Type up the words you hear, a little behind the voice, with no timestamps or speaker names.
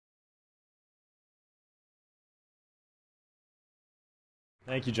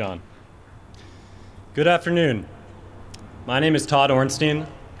Thank you, John. Good afternoon. My name is Todd Orenstein.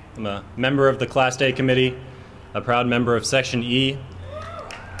 I'm a member of the Class Day Committee, a proud member of Section E,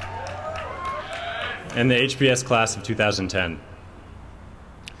 and the HBS class of 2010.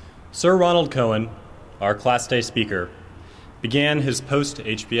 Sir Ronald Cohen, our Class Day speaker, began his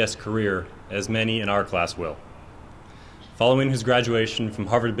post-HBS career as many in our class will. Following his graduation from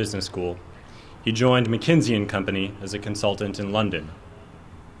Harvard Business School, he joined McKinsey & Company as a consultant in London.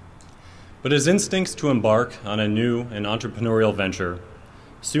 But his instincts to embark on a new and entrepreneurial venture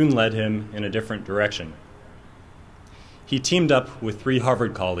soon led him in a different direction. He teamed up with 3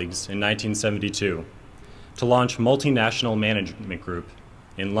 Harvard colleagues in 1972 to launch multinational management group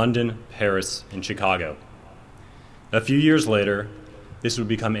in London, Paris, and Chicago. A few years later, this would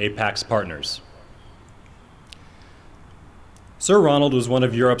become Apax Partners. Sir Ronald was one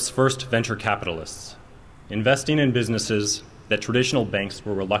of Europe's first venture capitalists, investing in businesses that traditional banks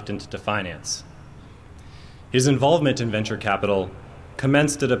were reluctant to finance. His involvement in venture capital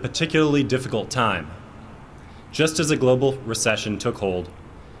commenced at a particularly difficult time, just as a global recession took hold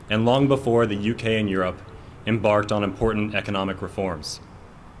and long before the UK and Europe embarked on important economic reforms.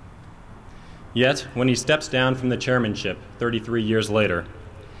 Yet, when he steps down from the chairmanship 33 years later,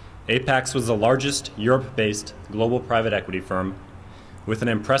 Apax was the largest Europe-based global private equity firm with an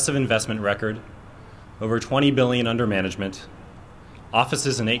impressive investment record, over $20 billion under management,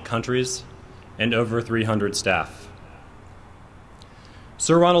 offices in 8 countries, and over 300 staff.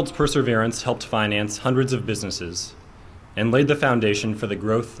 Sir Ronald's perseverance helped finance hundreds of businesses and laid the foundation for the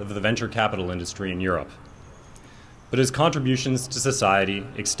growth of the venture capital industry in Europe. But his contributions to society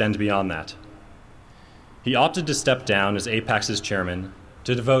extend beyond that. He opted to step down as Apax's chairman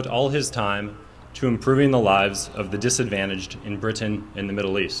to devote all his time to improving the lives of the disadvantaged in Britain and the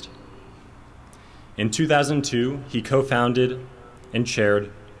Middle East. In 2002, he co-founded and chaired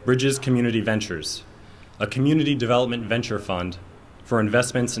Bridges Community Ventures, a community development venture fund for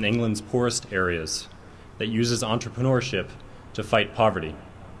investments in England's poorest areas that uses entrepreneurship to fight poverty.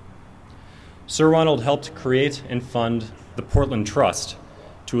 Sir Ronald helped create and fund the Portland Trust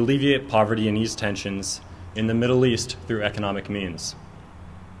to alleviate poverty and ease tensions in the Middle East through economic means.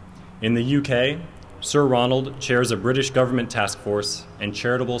 In the UK, Sir Ronald chairs a British government task force and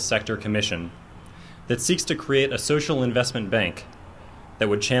charitable sector commission that seeks to create a social investment bank that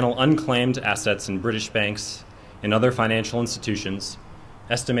would channel unclaimed assets in British banks and other financial institutions,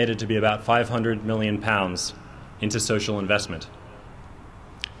 estimated to be about £500 million, into social investment.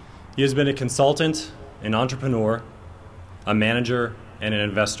 He has been a consultant, an entrepreneur, a manager, and an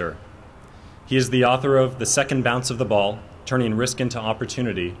investor. He is the author of The Second Bounce of the Ball, Turning Risk into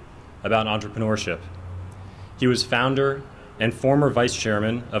Opportunity, about entrepreneurship. He was founder and former vice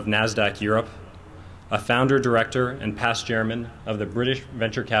chairman of NASDAQ Europe, a founder, director, and past chairman of the British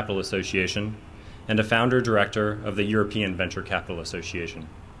Venture Capital Association, and a founder, director of the European Venture Capital Association.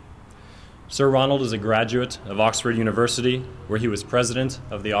 Sir Ronald is a graduate of Oxford University, where he was president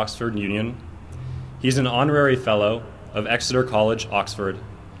of the Oxford Union. He's an honorary fellow of Exeter College, Oxford,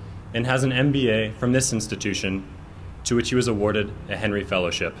 and has an MBA from this institution, to which he was awarded a Henry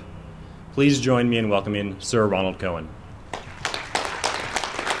Fellowship. Please join me in welcoming Sir Ronald Cohen.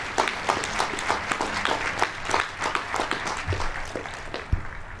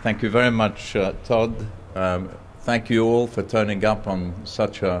 Thank you very much, Todd. Thank you all for turning up on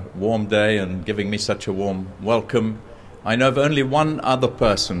such a warm day and giving me such a warm welcome. I know of only one other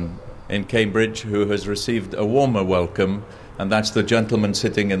person in Cambridge who has received a warmer welcome, and that's the gentleman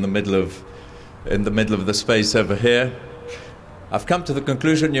sitting in the middle of the space over here. I've come to the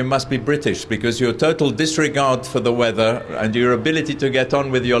conclusion you must be British, because your total disregard for the weather and your ability to get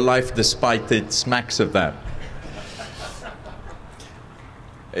on with your life despite it smacks of that.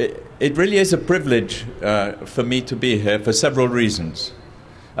 It really is a privilege for me to be here for several reasons.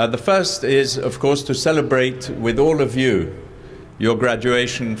 The first is, of course, to celebrate with all of you your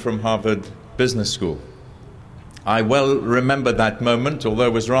graduation from Harvard Business School. I well remember that moment, although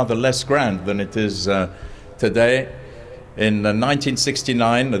it was rather less grand than it is today. In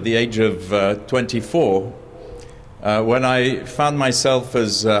 1969, at the age of 24, when I found myself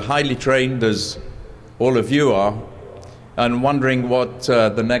as highly trained as all of you are, and wondering what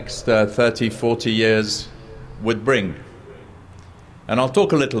the next 30, 40 years would bring. And I'll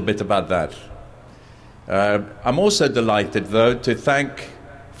talk a little bit about that. I'm also delighted, though, to thank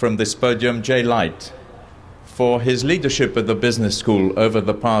from this podium Jay Light for his leadership at the business school over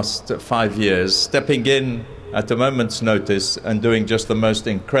the past 5 years, stepping in at a moment's notice and doing just the most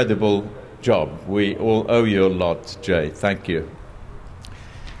incredible job. We all owe you a lot, Jay. Thank you.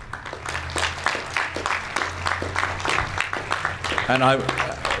 And I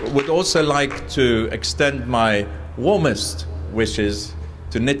would also like to extend my warmest wishes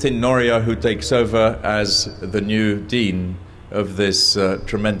to Nitin Noria, who takes over as the new dean of this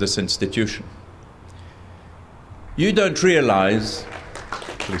tremendous institution. You don't realize,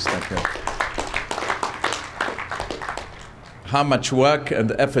 please thank you, how much work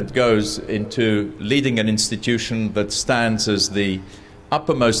and effort goes into leading an institution that stands as the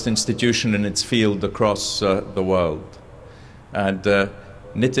uppermost institution in its field across the world. And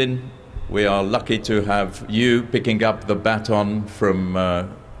Nitin, we are lucky to have you picking up the baton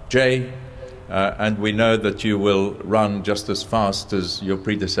from Jay, and we know that you will run just as fast as your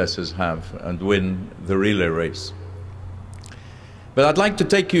predecessors have and win the relay race. But I'd like to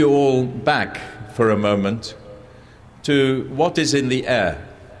take you all back for a moment to what is in the air.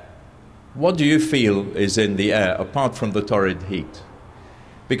 What do you feel is in the air, apart from the torrid heat?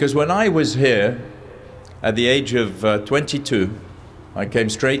 Because when I was here, at the age of 22, I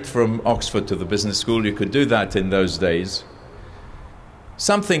came straight from Oxford to the business school. You could do that in those days.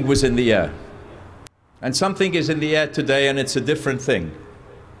 Something was in the air. And something is in the air today, and it's a different thing.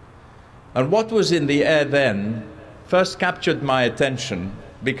 And what was in the air then first captured my attention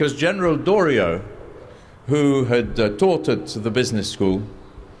because General Dorio, who had taught at the business school,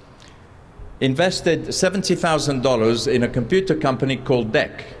 invested $70,000 in a computer company called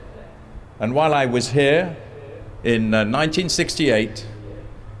DEC. And while I was here in 1968,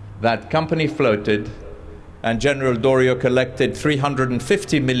 that company floated, and General Dorio collected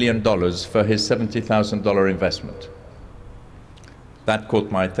 $350 million for his $70,000 investment. That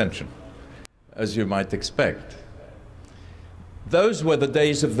caught my attention, as you might expect. Those were the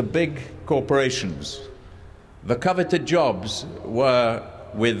days of the big corporations. The coveted jobs were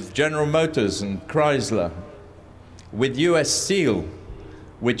with General Motors and Chrysler, with US Steel,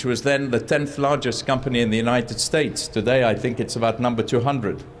 which was then the 10th largest company in the United States. Today, I think it's about number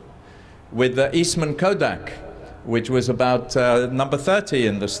 200. With Eastman Kodak, which was about number 30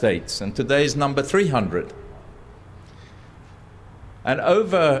 in the States, and today is number 300. And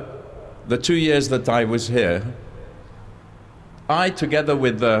over the 2 years that I was here, I, together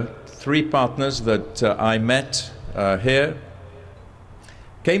with the 3 partners that I met here,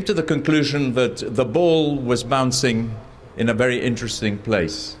 came to the conclusion that the ball was bouncing in a very interesting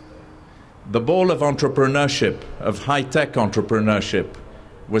place. The ball of entrepreneurship, of high-tech entrepreneurship,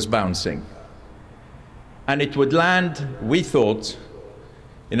 was bouncing. And it would land, we thought,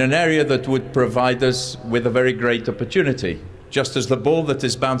 in an area that would provide us with a very great opportunity, just as the ball that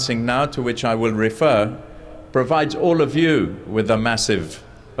is bouncing now, to which I will refer, provides all of you with a massive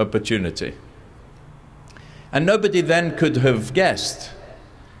opportunity. And nobody then could have guessed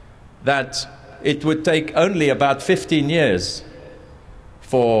that it would take only about 15 years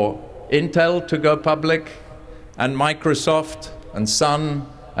for Intel to go public, and Microsoft, and Sun,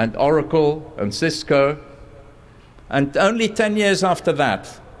 and Oracle, and Cisco, and only 10 years after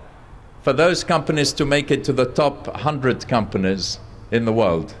that for those companies to make it to the top 100 companies in the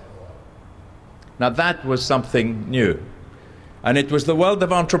world. Now that was something new, and it was the world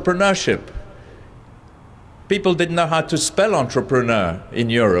of entrepreneurship. People didn't know how to spell entrepreneur in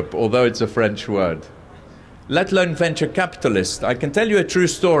Europe, although it's a French word, let alone venture capitalist. I can tell you a true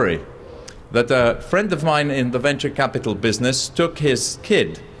story that a friend of mine in the venture capital business took his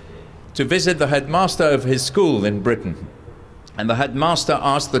kid to visit the headmaster of his school in Britain. And the headmaster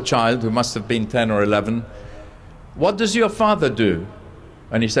asked the child, who must have been 10 or 11, "What does your father do?"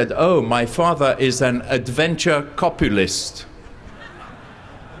 And he said, "Oh, my father is an adventure copulist."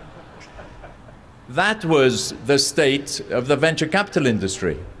 That was the state of the venture capital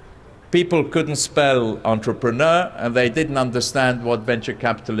industry. People couldn't spell entrepreneur, and they didn't understand what venture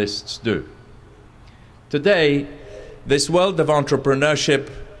capitalists do. Today, this world of entrepreneurship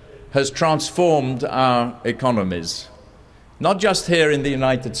has transformed our economies. Not just here in the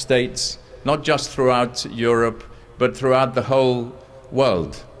United States, not just throughout Europe, but throughout the whole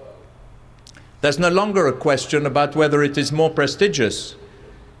world. There's no longer a question about whether it is more prestigious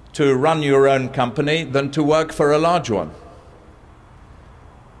to run your own company than to work for a large one.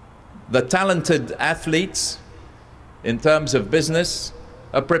 The talented athletes, in terms of business,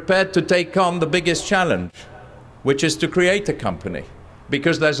 are prepared to take on the biggest challenge, which is to create a company,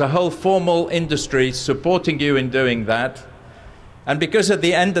 because there's a whole formal industry supporting you in doing that, and because at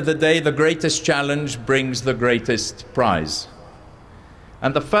the end of the day, the greatest challenge brings the greatest prize.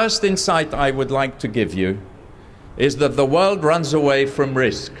 And the first insight I would like to give you is that the world runs away from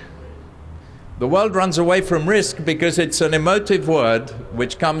risk. The world runs away from risk because it's an emotive word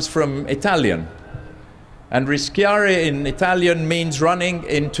which comes from Italian. And rischiare in Italian means running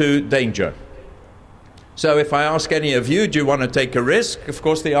into danger. So if I ask any of you, do you want to take a risk? Of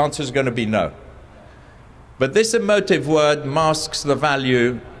course, the answer is going to be no. But this emotive word masks the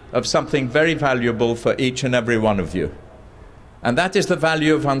value of something very valuable for each and every one of you. And that is the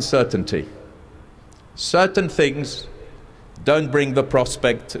value of uncertainty. Certain things don't bring the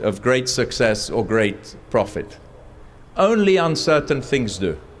prospect of great success or great profit. Only uncertain things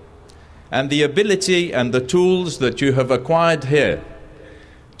do. And the ability and the tools that you have acquired here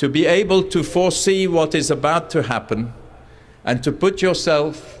to be able to foresee what is about to happen and to put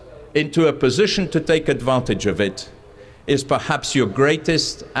yourself into a position to take advantage of it is perhaps your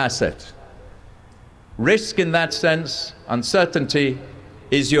greatest asset. Risk in that sense, uncertainty,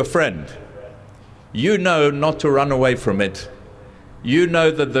 is your friend. You know not to run away from it. You know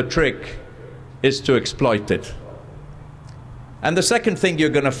that the trick is to exploit it. And the second thing you're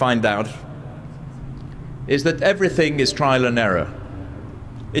going to find out is that everything is trial and error.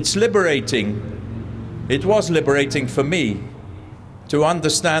 It's liberating. It was liberating for me to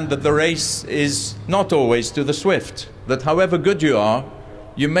understand that the race is not always to the swift, that however good you are,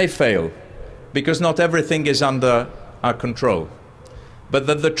 you may fail, because not everything is under our control. But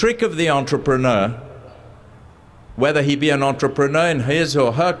that the trick of the entrepreneur, whether he be an entrepreneur in his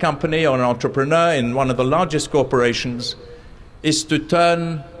or her company or an entrepreneur in one of the largest corporations, is to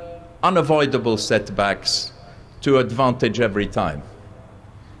turn unavoidable setbacks to advantage every time.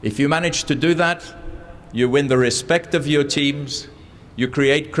 If you manage to do that, you win the respect of your teams, you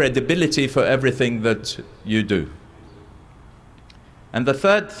create credibility for everything that you do. And the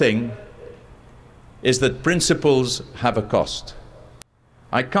third thing is that principles have a cost.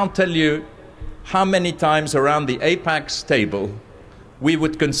 I can't tell you how many times around the Apax table we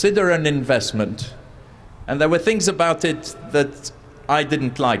would consider an investment, and there were things about it that I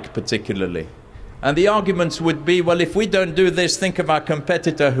didn't like particularly. And the arguments would be, well, if we don't do this, think of our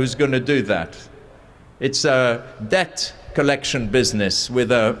competitor who's going to do that. It's a debt collection business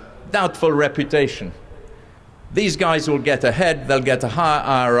with a doubtful reputation. These guys will get ahead, they'll get a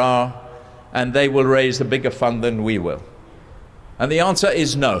higher IRR, and they will raise a bigger fund than we will. And the answer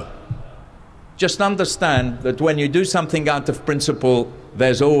is no. Just understand that when you do something out of principle,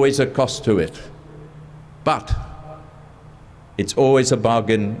 there's always a cost to it. But it's always a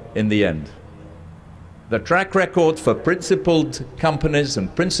bargain in the end. The track record for principled companies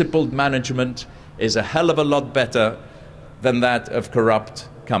and principled management is a hell of a lot better than that of corrupt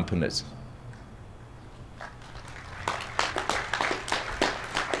companies.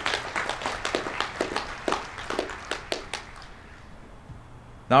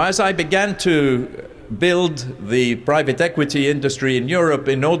 Now, as I began to build the private equity industry in Europe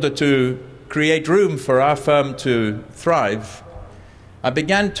in order to create room for our firm to thrive, I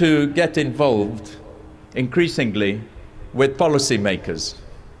began to get involved increasingly with policymakers.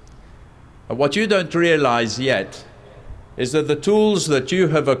 What you don't realize yet is that the tools that you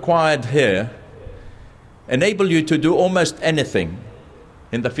have acquired here enable you to do almost anything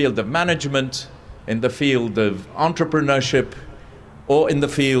in the field of management, in the field of entrepreneurship, or in the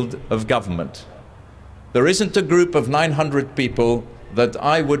field of government. There isn't a group of 900 people that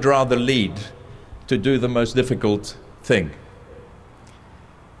I would rather lead to do the most difficult thing.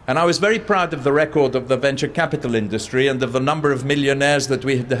 And I was very proud of the record of the venture capital industry and of the number of millionaires that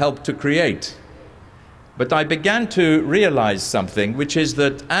we had helped to create. But I began to realize something, which is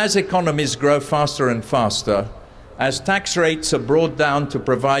that as economies grow faster and faster, as tax rates are brought down to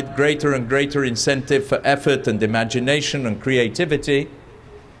provide greater and greater incentive for effort and imagination and creativity,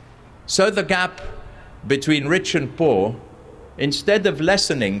 so the gap between rich and poor, instead of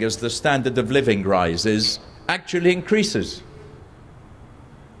lessening as the standard of living rises, actually increases.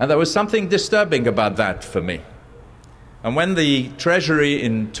 And there was something disturbing about that for me. And when the Treasury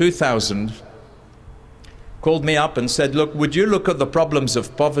in 2000 called me up and said, look, would you look at the problems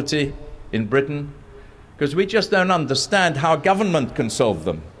of poverty in Britain? Because we just don't understand how government can solve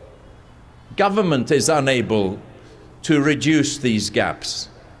them. Government is unable to reduce these gaps.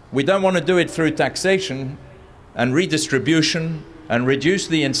 We don't want to do it through taxation and redistribution and reduce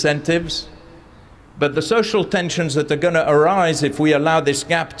the incentives. But the social tensions that are going to arise if we allow this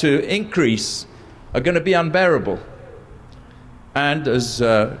gap to increase are going to be unbearable. And as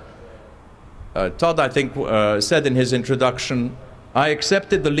Todd, I think, said in his introduction, I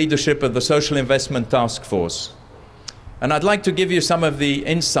accepted the leadership of the Social Investment Task Force. And I'd like to give you some of the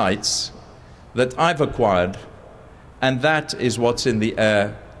insights that I've acquired, and that is what's in the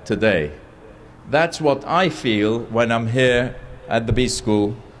air today. That's what I feel when I'm here at the B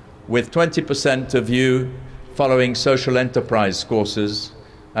School, with 20% of you following social enterprise courses,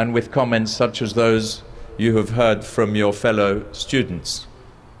 and with comments such as those you have heard from your fellow students.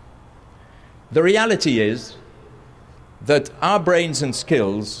 The reality is that our brains and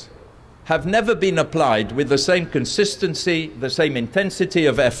skills have never been applied with the same consistency, the same intensity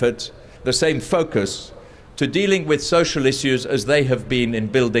of effort, the same focus to dealing with social issues as they have been in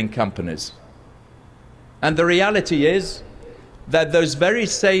building companies. And the reality is that those very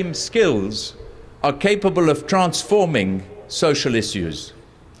same skills are capable of transforming social issues.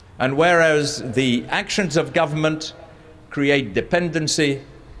 And whereas the actions of government create dependency,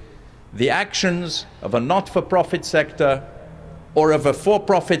 the actions of a not-for-profit sector or of a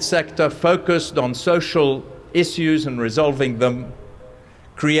for-profit sector focused on social issues and resolving them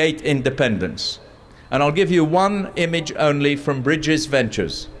create independence. And I'll give you one image only from Bridges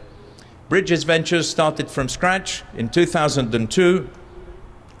Ventures. Bridges Ventures started from scratch in 2002,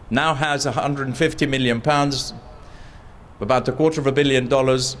 now has £150 million, about $250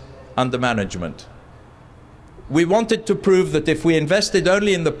 million under management. We wanted to prove that if we invested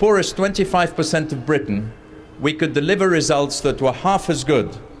only in the poorest 25% of Britain, we could deliver results that were half as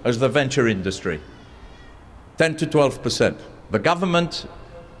good as the venture industry, 10 to 12%. The government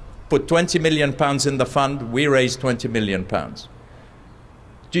put £20 million in the fund, we raised £20 million.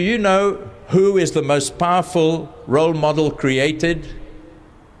 Do you know who is the most powerful role model created?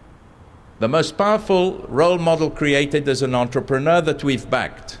 The most powerful role model created as an entrepreneur that we've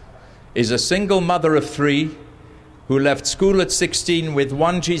backed is a single mother of 3 who left school at 16 with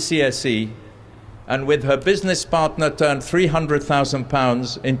 1 GCSE and with her business partner turned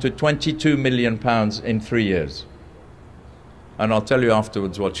 £300,000 into £22 million in 3 years. And I'll tell you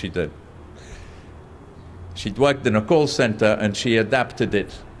afterwards what she did. She'd worked in a call center and she adapted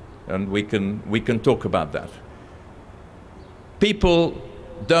it, and we can talk about that. People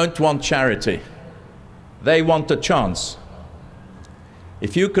don't want charity. They want a chance.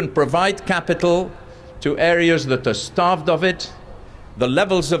 If you can provide capital to areas that are starved of it, the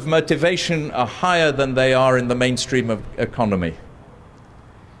levels of motivation are higher than they are in the mainstream of economy.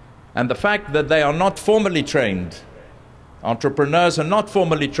 And the fact that they are not formally trained, entrepreneurs are not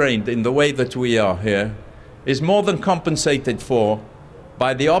formally trained in the way that we are here, is more than compensated for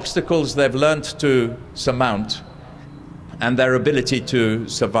by the obstacles they've learned to surmount and their ability to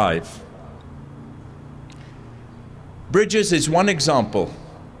survive. Bridges is one example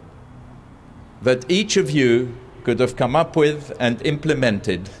that each of you could have come up with and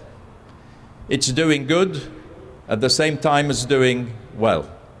implemented. It's doing good at the same time as doing well.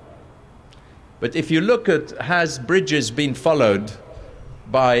 But if you look at, has Bridges been followed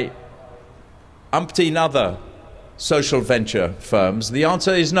by umpteen other social venture firms? The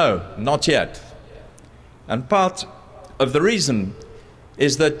answer is no, not yet. And part of the reason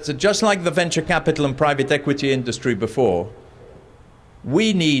is that just like the venture capital and private equity industry before,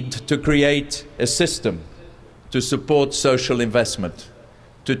 we need to create a system to support social investment,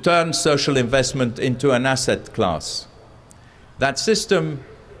 to turn social investment into an asset class. That system,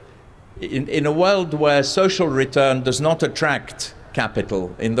 in a world where social return does not attract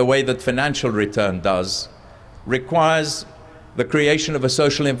capital in the way that financial return does, requires the creation of a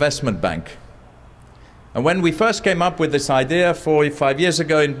social investment bank. And when we first came up with this idea 4 or 5 years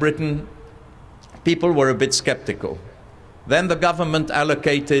ago in Britain, people were a bit skeptical. Then the government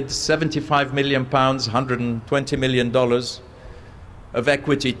allocated £75 million, $120 million of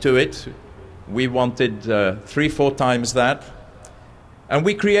equity to it. We wanted 3-4 times that. And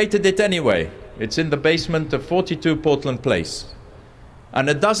we created it anyway. It's in the basement of 42 Portland Place. And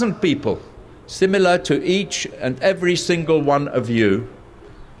a dozen people, similar to each and every single one of you,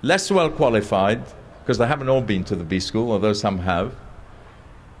 less well qualified, because they haven't all been to the B School, although some have,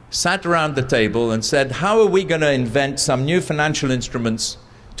 sat around the table and said, how are we going to invent some new financial instruments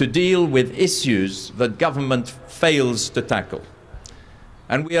to deal with issues that government fails to tackle?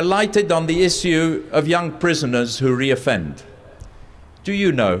 And we alighted on the issue of young prisoners who reoffend. Do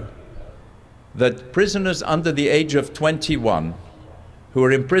you know that prisoners under the age of 21 who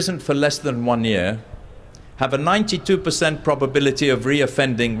are imprisoned for less than 1 year have a 92% probability of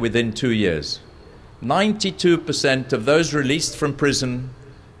reoffending within 2 years? 92% of those released from prison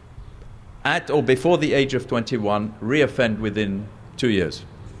at or before the age of 21 reoffend within 2 years.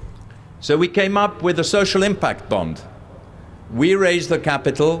 So we came up with a social impact bond. We raise the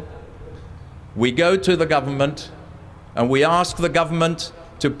capital, we go to the government, and we ask the government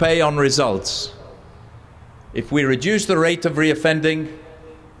to pay on results. If we reduce the rate of reoffending,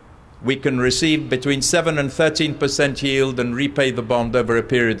 we can receive between 7 and 13% yield and repay the bond over a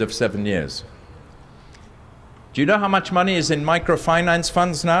period of 7 years. Do you know how much money is in microfinance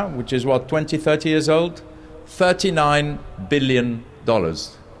funds now, which is what, 20, 30 years old? $39 billion.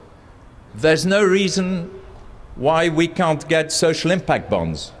 There's no reason why we can't get social impact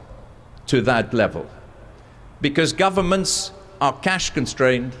bonds. to that level. Because governments are cash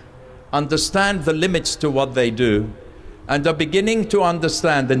constrained, understand the limits to what they do, and are beginning to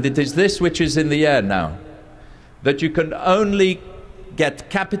understand, and it is this which is in the air now, that you can only get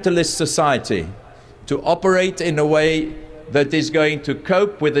capitalist society to operate in a way that is going to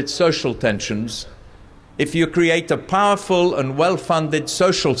cope with its social tensions if you create a powerful and well-funded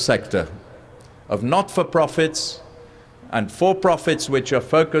social sector of not-for-profits and for-profits which are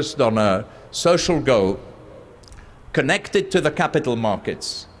focused on a social goal, connected to the capital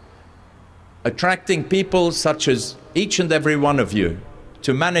markets, attracting people such as each and every one of you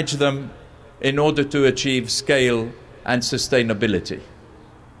to manage them in order to achieve scale and sustainability.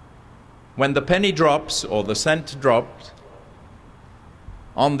 When the penny drops, or the cent dropped,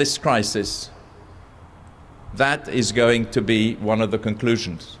 on this crisis, that is going to be one of the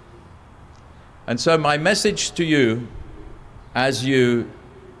conclusions. And so my message to you as you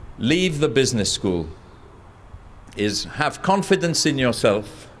leave the business school is have confidence in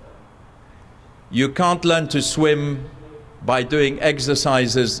yourself. You can't learn to swim by doing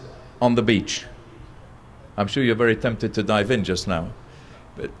exercises on the beach. I'm sure you're very tempted to dive in just now.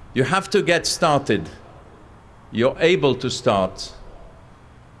 But you have to get started. You're able to start.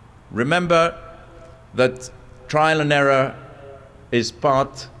 Remember that trial and error is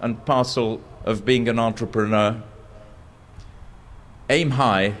part and parcel of being an entrepreneur. Aim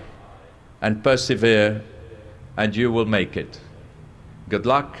high and persevere, and you will make it. Good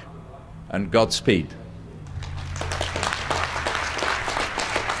luck and Godspeed.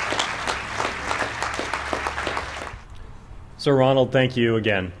 Sir Ronald, thank you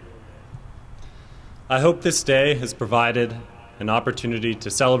again. I hope this day has provided an opportunity to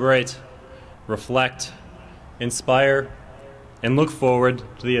celebrate, reflect, inspire, and look forward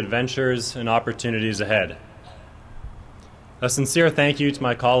to the adventures and opportunities ahead. A sincere thank you to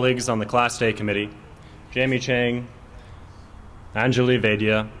my colleagues on the Class Day Committee, Jamie Chang, Anjali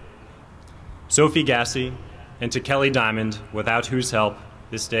Vaidya, Sophie Gassi, and to Kelly Diamond, without whose help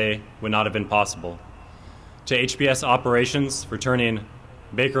this day would not have been possible. To HBS Operations for turning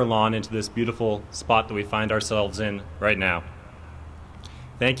Baker Lawn into this beautiful spot that we find ourselves in right now.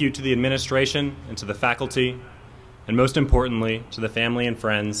 Thank you to the administration and to the faculty, and most importantly, to the family and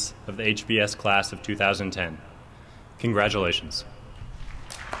friends of the HBS class of 2010. Congratulations.